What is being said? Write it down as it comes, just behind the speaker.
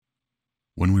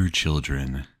When we were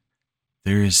children,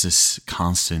 there is this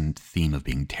constant theme of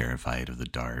being terrified of the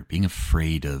dark, being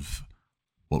afraid of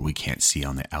what we can't see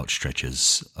on the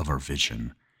outstretches of our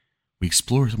vision. We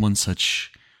explore one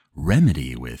such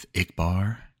remedy with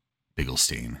Ickbarr,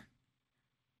 Bigelsteine.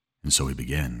 And so we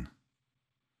begin.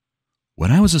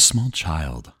 When I was a small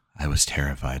child, I was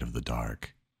terrified of the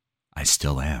dark. I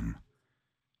still am.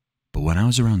 But when I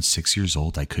was around 6 years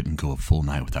old, I couldn't go a full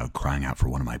night without crying out for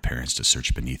one of my parents to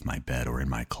search beneath my bed or in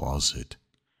my closet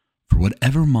for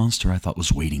whatever monster I thought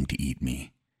was waiting to eat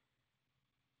me.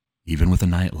 Even with a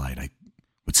nightlight, I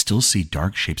would still see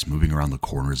dark shapes moving around the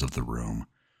corners of the room,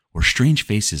 or strange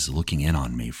faces looking in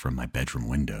on me from my bedroom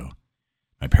window.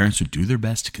 My parents would do their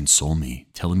best to console me,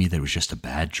 telling me that it was just a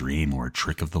bad dream or a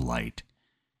trick of the light.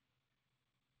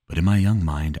 But in my young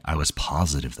mind, I was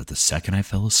positive that the second I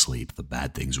fell asleep, the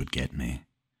bad things would get me.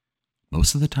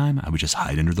 Most of the time, I would just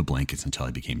hide under the blankets until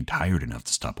I became tired enough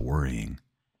to stop worrying.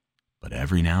 But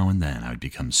every now and then, I would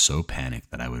become so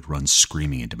panicked that I would run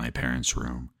screaming into my parents'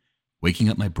 room, waking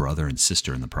up my brother and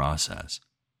sister in the process.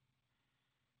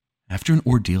 After an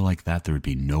ordeal like that, there would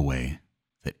be no way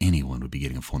that anyone would be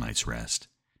getting a full night's rest.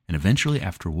 And eventually,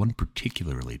 after one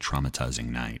particularly traumatizing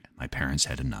night, my parents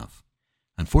had enough.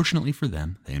 Unfortunately for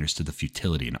them, they understood the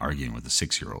futility in arguing with a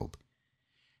 6-year-old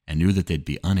and knew that they'd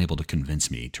be unable to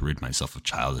convince me to rid myself of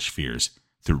childish fears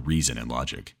through reason and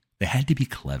logic. They had to be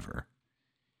clever.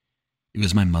 It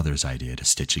was my mother's idea to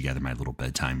stitch together my little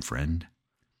bedtime friend.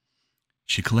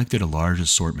 She collected a large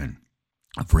assortment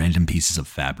of random pieces of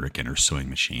fabric in her sewing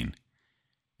machine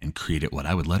and created what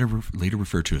I would later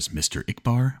refer to as Mr.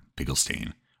 Ickbarr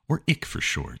Bigelsteine, or Ick for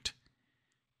short.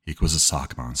 Ick was a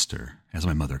sock monster, as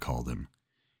my mother called him.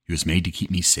 He was made to keep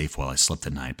me safe while I slept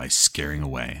at night by scaring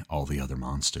away all the other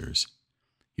monsters.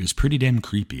 He was pretty damn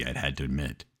creepy, I'd had to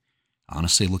admit.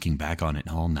 Honestly, looking back on it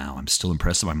all now, I'm still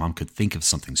impressed that my mom could think of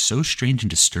something so strange and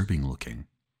disturbing looking.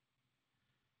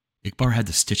 Ickbarr had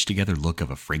the stitched-together look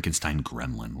of a Frankenstein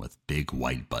gremlin with big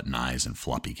white button eyes and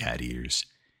floppy cat ears.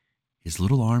 His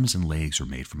little arms and legs were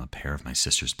made from a pair of my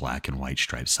sister's black and white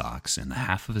striped socks, and the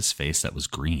half of his face that was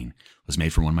green was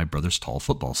made from one of my brother's tall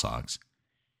football socks.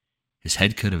 His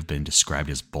head could have been described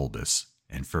as bulbous,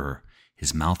 and for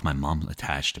his mouth my mom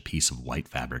attached a piece of white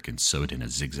fabric and sewed in a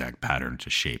zigzag pattern to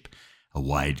shape a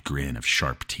wide grin of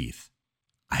sharp teeth.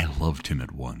 I loved him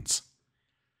at once.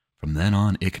 From then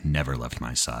on, Ick never left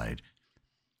my side.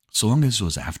 So long as it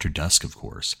was after dusk, of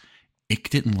course.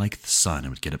 Ick didn't like the sun and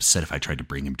would get upset if I tried to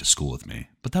bring him to school with me,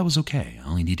 but that was okay. I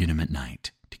only needed him at night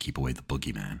to keep away the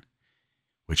boogeyman,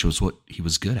 which was what he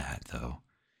was good at, though.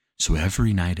 So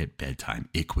every night at bedtime,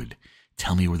 Ick would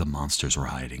tell me where the monsters were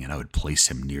hiding, and I would place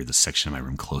him near the section of my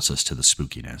room closest to the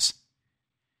spookiness.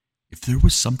 If there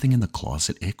was something in the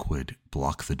closet, Ick would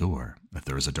block the door. If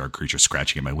there was a dark creature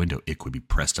scratching at my window, Ick would be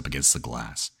pressed up against the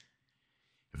glass.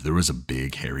 If there was a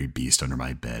big, hairy beast under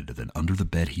my bed, then under the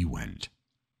bed he went.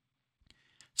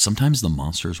 Sometimes the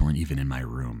monsters weren't even in my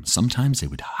room. Sometimes they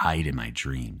would hide in my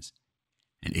dreams,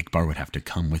 and Ickbarr would have to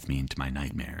come with me into my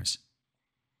nightmares.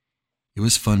 It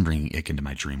was fun bringing Ick into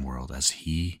my dream world, as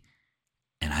he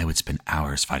and I would spend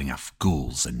hours fighting off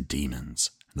ghouls and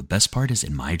demons. And the best part is,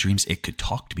 in my dreams, Ick could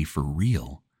talk to me for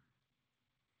real.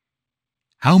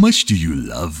 "How much do you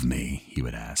love me?" he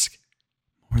would ask.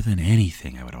 "More than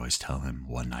anything," I would always tell him.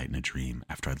 One night in a dream,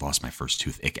 after I'd lost my first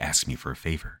tooth, Ick asked me for a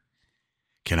favor.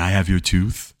 "Can I have your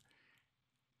tooth?"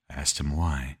 I asked him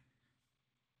why.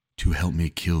 "To help me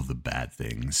kill the bad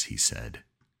things," he said.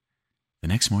 The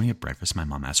next morning at breakfast, my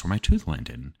mom asked where my tooth went,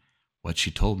 and from what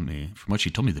she told me,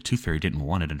 the tooth fairy didn't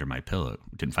find it under my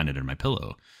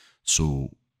pillow.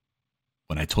 So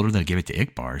when I told her that I gave it to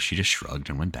Ickbarr, she just shrugged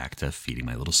and went back to feeding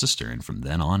my little sister, and from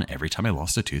then on, every time I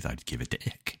lost a tooth, I'd give it to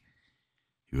Ick.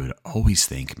 He would always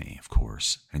thank me, of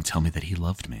course, and tell me that he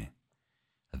loved me.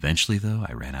 Eventually, though,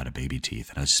 I ran out of baby teeth,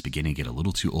 and I was just beginning to get a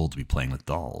little too old to be playing with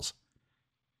dolls.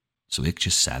 So Ick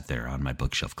just sat there on my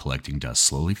bookshelf collecting dust,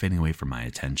 slowly fading away from my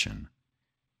attention.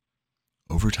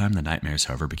 Over time, the nightmares,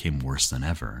 however, became worse than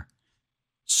ever.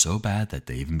 So bad that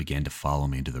they even began to follow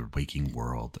me into the waking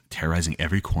world, terrorizing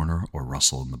every corner or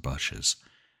rustle in the bushes.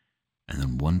 And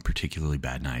then one particularly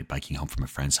bad night, biking home from a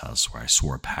friend's house where I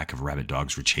swore a pack of rabid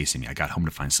dogs were chasing me, I got home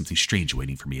to find something strange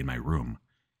waiting for me in my room.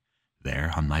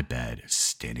 There, on my bed,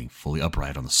 standing fully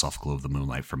upright on the soft glow of the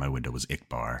moonlight from my window, was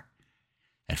Ickbarr.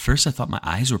 At first, I thought my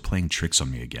eyes were playing tricks on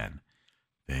me again.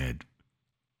 They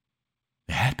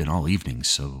had been all evening,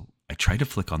 so I tried to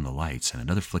flick on the lights, and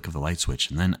another flick of the light switch,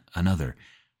 and then another,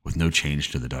 with no change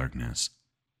to the darkness.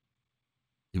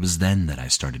 It was then that I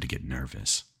started to get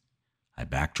nervous. I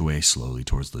backed away slowly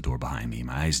towards the door behind me,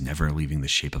 my eyes never leaving the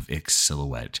shape of Ick's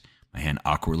silhouette my hand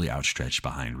awkwardly outstretched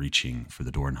behind, reaching for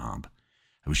the doorknob.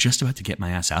 I was just about to get my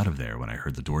ass out of there when I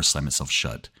heard the door slam itself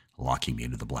shut, locking me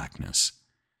into the blackness.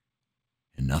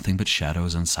 In nothing but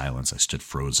shadows and silence, I stood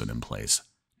frozen in place,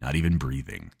 not even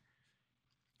breathing.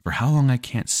 For how long I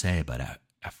can't say, but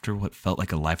after what felt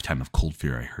like a lifetime of cold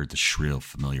fear, I heard the shrill,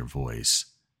 familiar voice.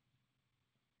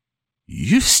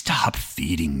 You stopped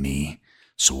feeding me,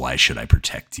 so why should I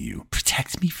protect you?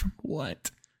 Protect me from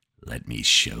what? Let me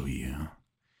show you.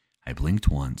 I blinked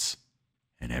once,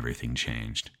 and everything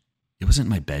changed. It wasn't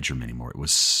my bedroom anymore. It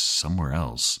was somewhere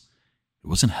else. It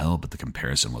wasn't hell, but the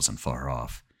comparison wasn't far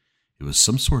off. It was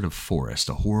some sort of forest,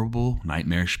 a horrible,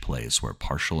 nightmarish place where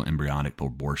partial embryonic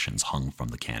abortions hung from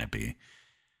the canopy.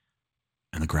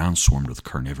 And the ground swarmed with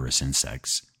carnivorous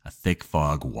insects. A thick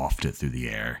fog wafted through the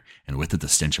air, and with it the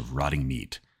stench of rotting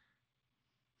meat.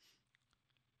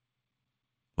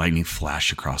 Lightning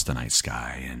flashed across the night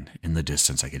sky, and in the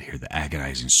distance I could hear the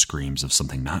agonizing screams of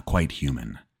something not quite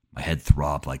human. My head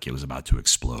throbbed like it was about to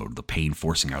explode, the pain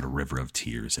forcing out a river of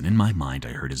tears, and in my mind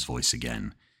I heard his voice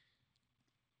again.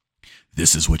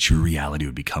 This is what your reality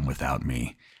would become without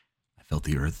me. I felt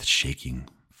the earth shaking,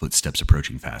 footsteps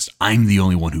approaching fast. I'm the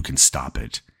only one who can stop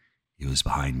it. It was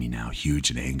behind me now, huge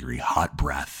and angry, hot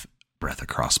breath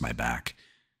across my back.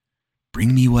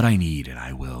 Bring me what I need, and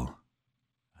I will.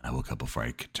 And I woke up before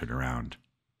I could turn around.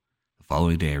 The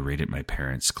following day, I raided my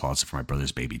parents' closet for my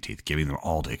brother's baby teeth, giving them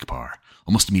all to Ickbarr.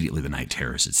 Almost immediately, the night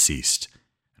terrors had ceased,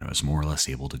 and I was more or less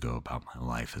able to go about my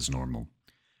life as normal.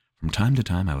 From time to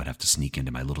time, I would have to sneak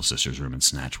into my little sister's room and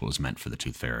snatch what was meant for the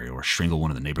tooth fairy, or strangle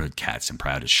one of the neighborhood cats and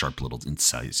pry out his sharp little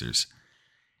incisors.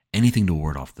 Anything to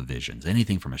ward off the visions,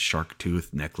 anything from a shark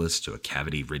tooth necklace to a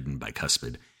cavity ridden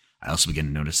bicuspid. I also began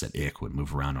to notice that Ick would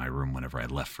move around my room whenever I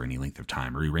left for any length of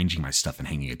time, rearranging my stuff and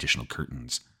hanging additional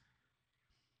curtains.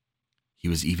 He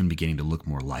was even beginning to look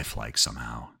more lifelike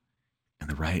somehow. In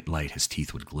the right light, his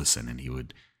teeth would glisten, and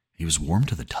he was warm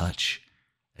to the touch.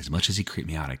 As much as he creeped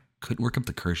me out, I couldn't work up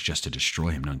the courage just to destroy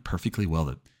him, knowing perfectly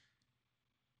well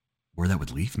where that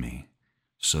would leave me.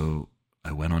 So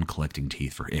I went on collecting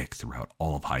teeth for Ick throughout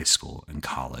all of high school and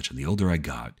college, and the older I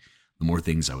got, the more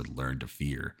things I would learn to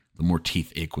fear, the more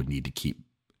teeth Ick would need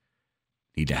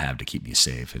to have to keep me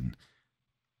safe. And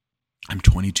I'm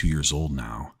 22 years old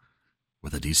now,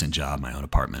 with a decent job, my own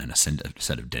apartment, and a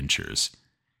set of dentures.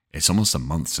 It's almost a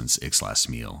month since Ick's last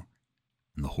meal,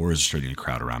 and the horrors are starting to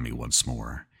crowd around me once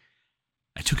more.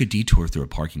 I took a detour through a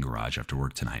parking garage after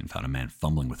work tonight and found a man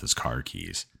fumbling with his car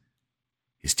keys.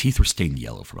 His teeth were stained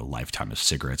yellow from a lifetime of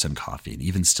cigarettes and coffee, and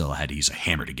even still I had to use a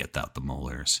hammer to get out the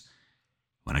molars.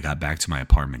 When I got back to my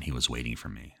apartment, he was waiting for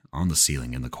me. On the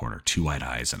ceiling in the corner, 2 white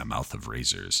eyes and a mouth of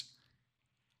razors.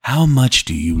 How much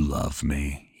do you love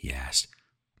me? He asked.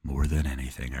 More than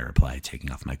anything, I replied,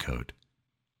 taking off my coat.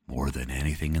 More than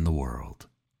anything in the world.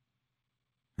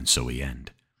 And so we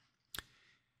end.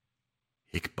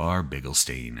 Ickbarr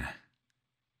Bigelsteine.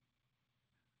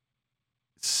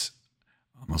 It's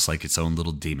almost like its own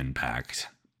little demon pact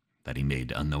that he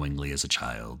made unknowingly as a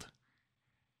child.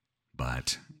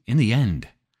 But in the end,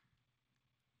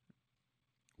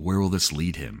 where will this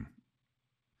lead him?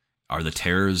 Are the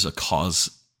terrors a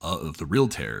cause of the real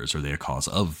terrors? Are they a cause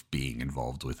of being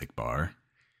involved with Ickbarr?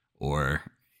 Or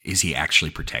is he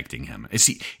actually protecting him? Is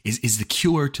the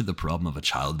cure to the problem of a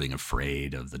child being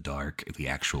afraid of the dark the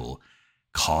actual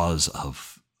cause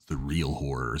of the real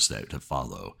horrors that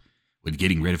follow? Would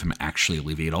getting rid of him actually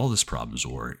alleviate all these problems?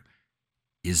 Or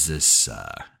is this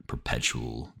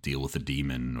perpetual deal with a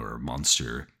demon or a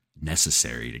monster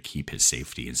necessary to keep his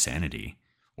safety and sanity?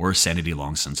 Or sanity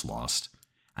long since lost?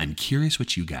 I'm curious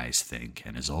what you guys think,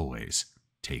 and as always,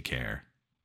 take care.